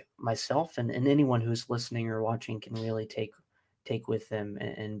think, myself and anyone who's listening or watching can really take with them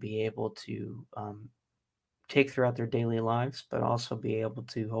and be able to take throughout their daily lives, but also be able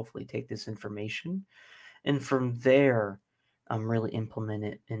to hopefully take this information and from there, really implement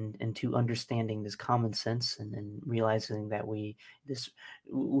it into understanding this common sense and realizing that we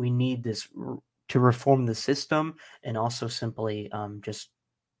need this to reform the system and also simply just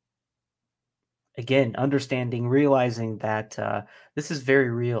again understanding realizing that this is very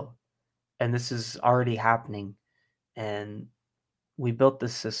real and this is already happening and we built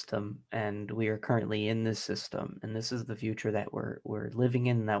this system and we are currently in this system and this is the future that we're living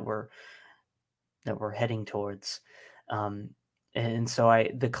in that we're heading towards. Um, and so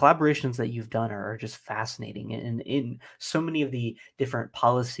the collaborations that you've done are just fascinating and in so many of the different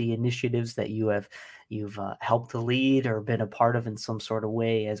policy initiatives that you've helped to lead or been a part of in some sort of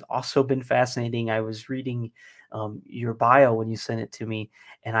way has also been fascinating. I was reading your bio when you sent it to me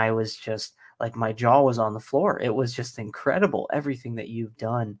and I was just like my jaw was on the floor. It was just incredible everything that you've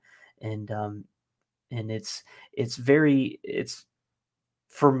done and it's very it's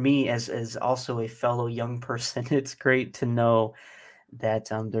for me as also a fellow young person, it's great to know that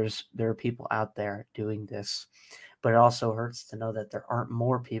there are people out there doing this, but it also hurts to know that there aren't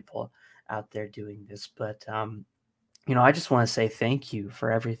more people out there doing this. But I just want to say thank you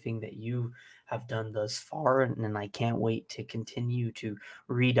for everything that you have done thus far. And I can't wait to continue to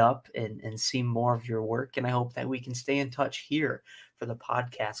read up and see more of your work. And I hope that we can stay in touch here for the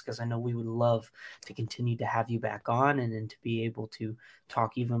podcast because I know we would love to continue to have you back on and to be able to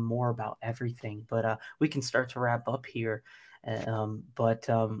talk even more about everything. But we can start to wrap up here. But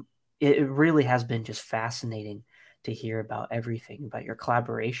it really has been just fascinating to hear about everything about your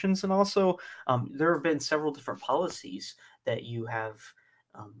collaborations and also there have been several different policies that you have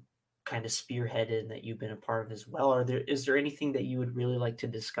um, kind of spearheaded and that you've been a part of as well. Is there anything that you would really like to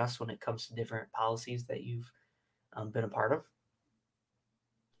discuss when it comes to different policies that you've been a part of?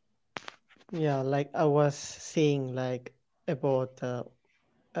 Yeah, like I was saying like about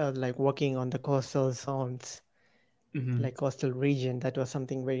like working on the coastal zones, Hmm. like coastal region, that was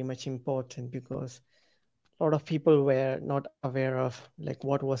something very much important because a lot of people were not aware of like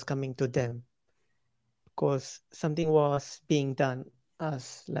what was coming to them because something was being done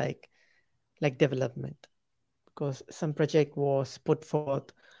as like development because some project was put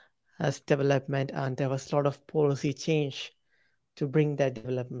forth as development and there was a lot of policy change to bring that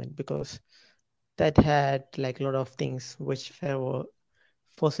development because that had like a lot of things which favor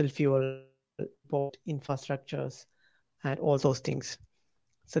fossil fuel import infrastructures and all those things.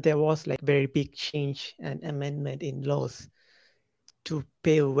 So there was like very big change and amendment in laws to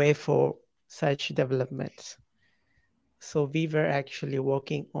pave way for such developments. So we were actually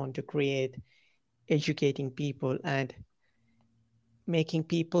working on to create educating people and making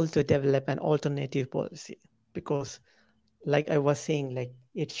people to develop an alternative policy because like I was saying, like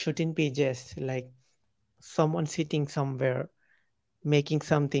it shouldn't be just like someone sitting somewhere making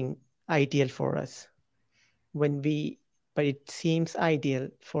something ideal for us when we but it seems ideal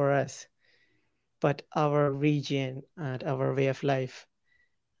for us but our region and our way of life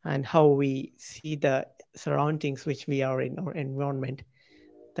and how we see the surroundings which we are in, our environment,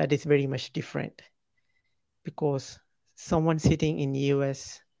 that is very much different. Because someone sitting in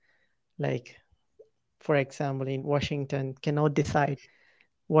US, like for example in Washington, cannot decide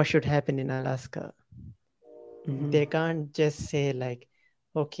what should happen in Alaska. Hmm. They can't just say like,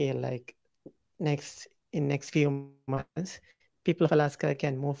 okay, like next few months, people of Alaska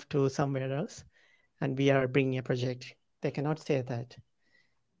can move to somewhere else and we are bringing a project. They cannot say that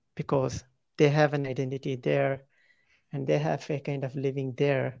because they have an identity there and they have a kind of living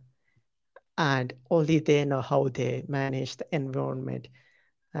there, and only they know how they manage the environment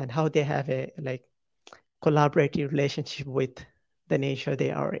and how they have a like collaborative relationship with the nature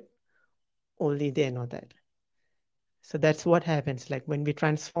they are in. Only they know that. So that's what happens like when we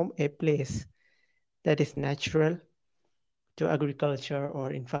transform a place that is natural to agriculture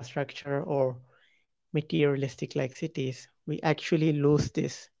or infrastructure or materialistic like cities, we actually lose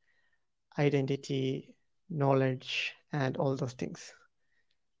this identity, knowledge, and all those things.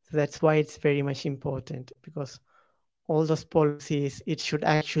 So that's why it's very much important, because all those policies, it should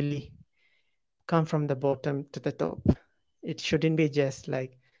actually come from the bottom to the top. It shouldn't be just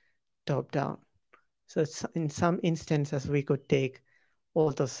like top down. So in some instances, we could take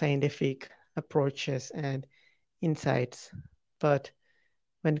all those scientific approaches and insights, but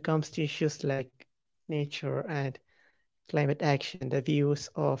when it comes to issues like nature and climate action, the views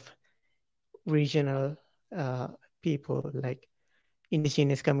of regional uh, people like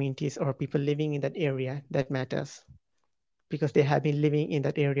indigenous communities or people living in that area, that matters, because they have been living in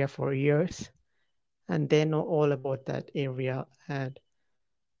that area for years and they know all about that area and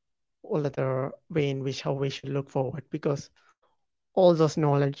all other way in which how we should look forward, because all those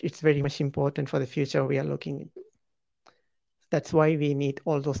knowledge, it's very much important for the future we are looking into. That's why we need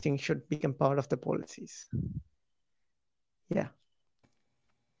all those things should become part of the policies. Yeah.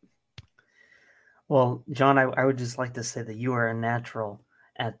 Well, John, I would just like to say that you are a natural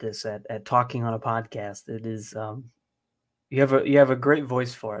at this, at talking on a podcast. It is you have a great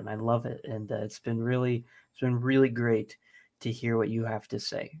voice for it, and I love it. And it's been really great to hear what you have to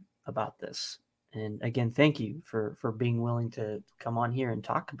say about this. And again, thank you for being willing to come on here and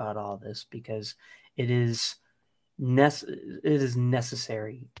talk about all this, because it is it is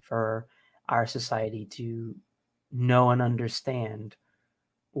necessary for our society to know and understand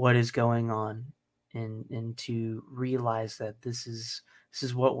what is going on, and to realize that this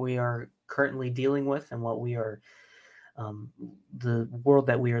is what we are currently dealing with, and what we are um, the world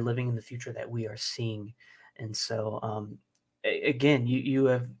that we are living in, the future that we are seeing. And so, again, you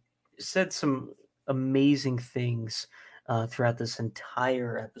have said some amazing things throughout this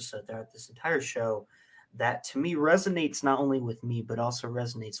entire episode, throughout this entire show, that to me resonates not only with me but also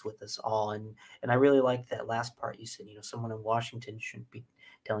resonates with us all. And I really like that last part you said. Someone in Washington shouldn't be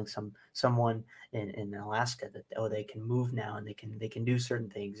telling someone in Alaska that, oh, they can move now and they can do certain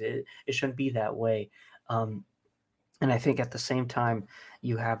things. It shouldn't be that way. Um, and I think at the same time,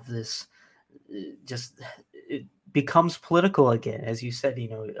 you have this just it becomes political again. As you said,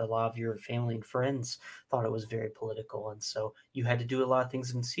 a lot of your family and friends thought it was very political. And so you had to do a lot of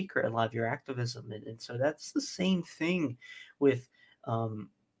things in secret, a lot of your activism. And so that's the same thing with, um,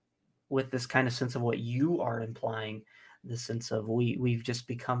 with this kind of sense of what you are implying, the sense of we've just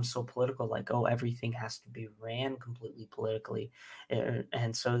become so political, like, oh, everything has to be ran completely politically.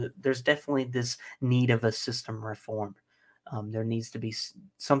 And so there's definitely this need of a system reform. There needs to be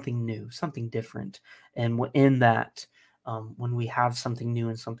something new, something different. And in that, when we have something new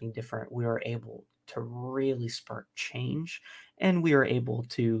and something different, we are able to really spark change, and we are able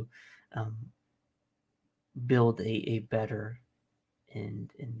to um, build a better and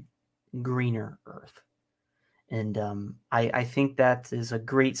greener earth. And I think that is a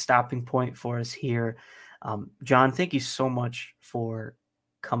great stopping point for us here. John, thank you so much for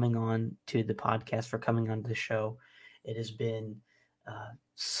coming on to the podcast, for coming on the show. It has been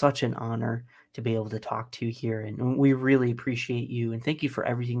such an honor to be able to talk to you here. And we really appreciate you. And thank you for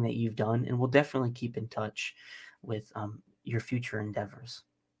everything that you've done. And we'll definitely keep in touch with your future endeavors.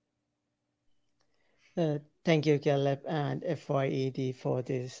 Thank you, Caleb and FYED, for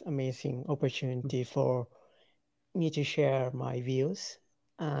this amazing opportunity for me to share my views.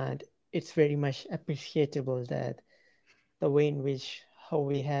 And it's very much appreciable that the way in which how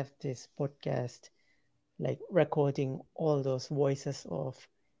we have this podcast, like recording all those voices of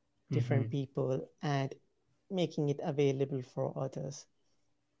different Mm-hmm. people and making it available for others,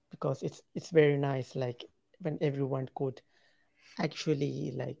 because it's very nice like when everyone could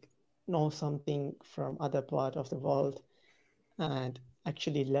actually like know something from other part of the world and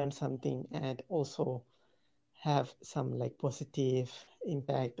actually learn something and also have some like positive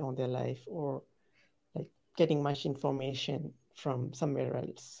impact on their life, or like getting much information from somewhere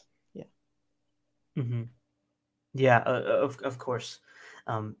else. Yeah. Hmm. Yeah, of course.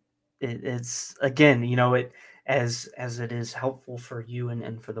 Um, it's again, it as it is helpful for you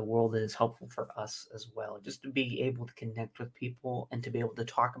and for the world, it is helpful for us as well. Just to be able to connect with people and to be able to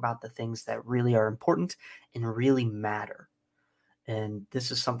talk about the things that really are important and really matter. And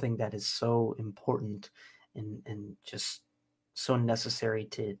this is something that is so important and just so necessary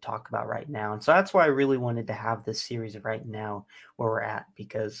to talk about right now. And so that's why I really wanted to have this series right now where we're at,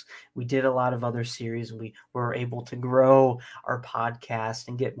 because we did a lot of other series and we were able to grow our podcast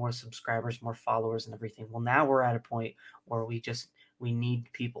and get more subscribers, more followers and everything. Well, now we're at a point where we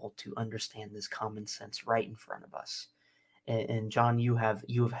need people to understand this common sense right in front of us. And John, you have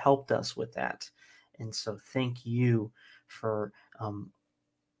helped us with that. And so thank you for um,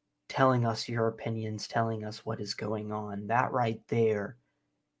 telling us your opinions, telling us what is going on. That right there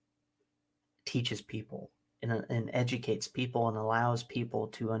teaches people and educates people and allows people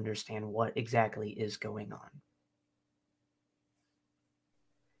to understand what exactly is going on.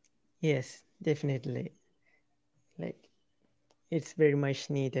 Yes, definitely. Like it's very much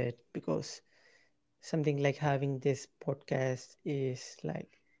needed, because something like having this podcast is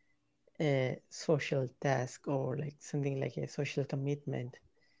like a social task, or like something like a social commitment.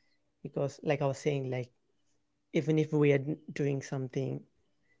 Because like I was saying, like even if we are doing something,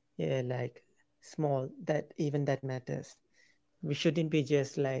 yeah, like small, that even that matters. We shouldn't be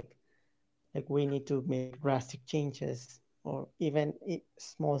just like we need to make drastic changes, or even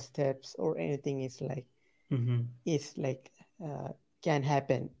small steps or anything Mm-hmm. is like can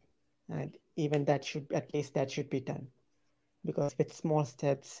happen, and even that should, at least that should be done, because with small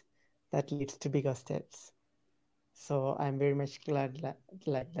steps that leads to bigger steps. So I'm very much glad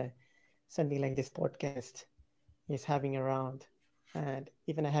that something like this podcast is having around, and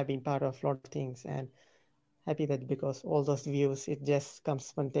even I have been part of a lot of things, and happy that because all those views, it just comes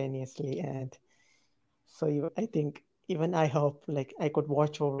spontaneously. And so I think even I hope like I could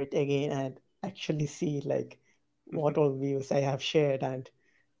watch over it again and actually see like what all views I have shared, and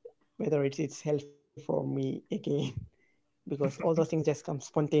whether it's helpful for me again, because all those things just come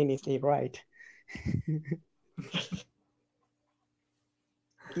spontaneously, right?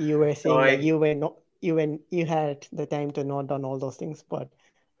 You were So saying like you were not, you had the time to note down all those things, but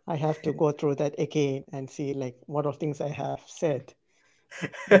I have to go through that again and see like what all things I have said,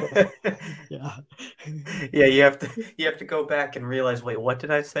 because yeah. yeah, you have to go back and realize, wait, what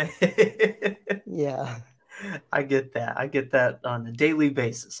did I say? Yeah, I get that. I get that on a daily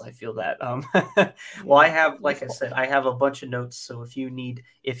basis. I feel that. Well, I yeah. have, like Just I said, I have a bunch of notes. So if you need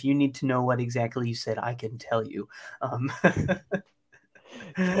to know what exactly you said, I can tell you. Um,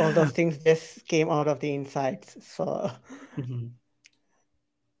 all those things just came out of the insides. So mhm.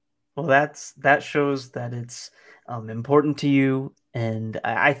 Well, that shows that it's important to you, and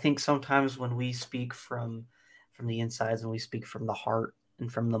I think sometimes when we speak from the insides and we speak from the heart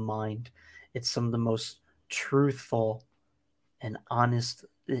and from the mind, it's some of the most truthful and honest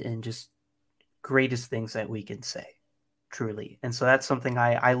and just greatest things that we can say, truly. And so that's something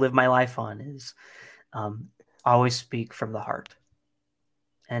I live my life on is um, always speak from the heart.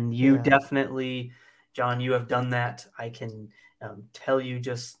 And you yeah, definitely, John, you have done that. I can tell you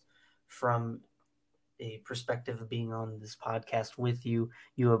just from a perspective of being on this podcast with you,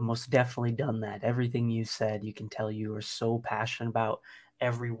 you have most definitely done that. Everything you said, you can tell you are so passionate about.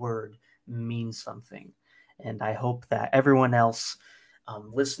 Every word means something. And I hope that everyone else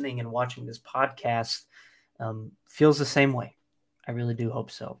listening and watching this podcast feels the same way. I really do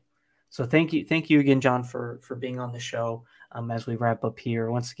hope so. So thank you again, John, for being on the show. As we wrap up here,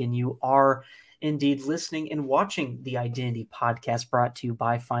 once again, you are indeed listening and watching the Identity Podcast, brought to you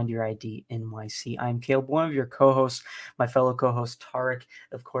by Find Your ID NYC. I'm Caleb, one of your co-hosts. My fellow co-host Tarek,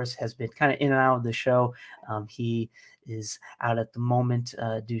 of course, has been kind of in and out of the show. He is out at the moment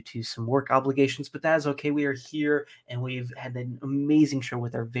due to some work obligations, but that is okay. We are here, and we've had an amazing show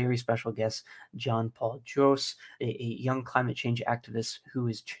with our very special guest, John Paul Jost, a young climate change activist who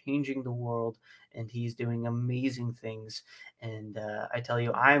is changing the world, and he's doing amazing things. And I tell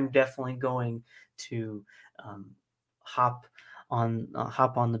you, I'm definitely going to um, hop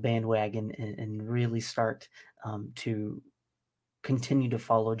hop on the bandwagon and really start to continue to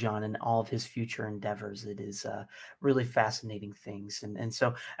follow John in all of his future endeavors. It is really fascinating things. And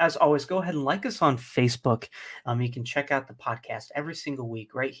so, as always, go ahead and like us on Facebook. You can check out the podcast every single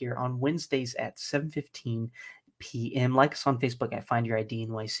week right here on Wednesdays at 7:15 p.m. Like us on Facebook at Find Your ID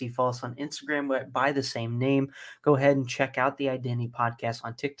NYC. Follow us on Instagram by the same name. Go ahead and check out the Identity Podcast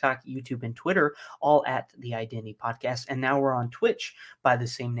on TikTok, YouTube, and Twitter, all at the Identity Podcast. And now we're on Twitch by the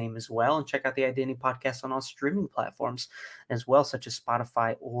same name as well. And check out the Identity Podcast on all streaming platforms as well, such as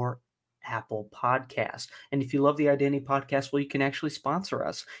Spotify or Apple Podcast. And if you love the Identity Podcast, well, you can actually sponsor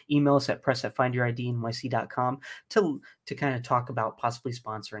us. Email us at press@findyouridnyc.com to kind of talk about possibly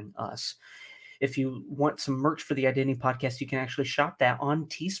sponsoring us. If you want some merch for the Identity Podcast, you can actually shop that on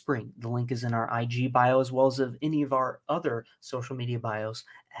Teespring. The link is in our IG bio as well as of any of our other social media bios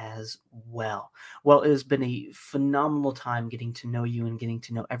as well. Well, it has been a phenomenal time getting to know you and getting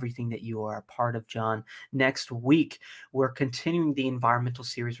to know everything that you are a part of, John. Next week, we're continuing the environmental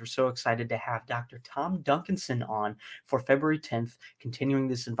series. We're so excited to have Dr. Tom Duncanson on for February 10th, continuing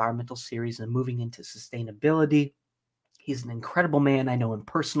this environmental series and moving into sustainability. He's an incredible man. I know him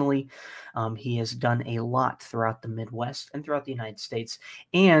personally. He has done a lot throughout the Midwest and throughout the United States,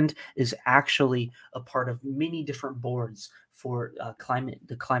 and is actually a part of many different boards for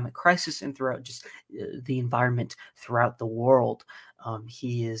the climate crisis, and throughout just the environment throughout the world.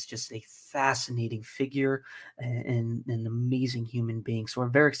 He is just a fascinating figure and an amazing human being. So we're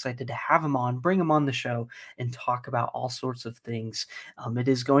very excited to have him on, bring him on the show, and talk about all sorts of things. It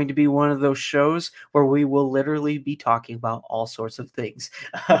is going to be one of those shows where we will literally be talking about all sorts of things.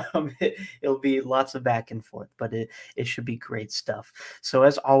 It'll be lots of back and forth, but it should be great stuff. So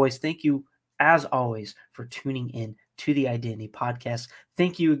as always, thank you as always for tuning in to the Identity Podcast.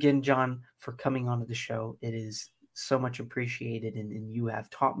 Thank you again, John, for coming onto the show. It is so much appreciated, and you have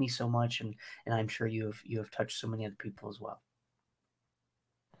taught me so much, and I'm sure you have touched so many other people as well.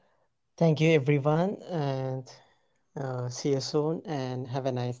 Thank you, everyone, and see you soon, and have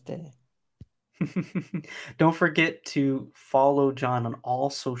a nice day. Don't forget to follow John on all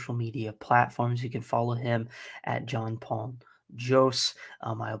social media platforms. You can follow him at John Paul Jose.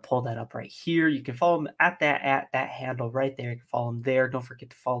 I'll pull that up right here. You can follow him at that handle right there. You can follow him there. Don't forget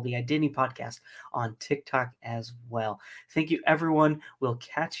to follow the Identity Podcast on TikTok as well. Thank you, everyone. We'll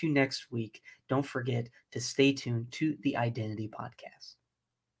catch you next week. Don't forget to stay tuned to the Identity Podcast.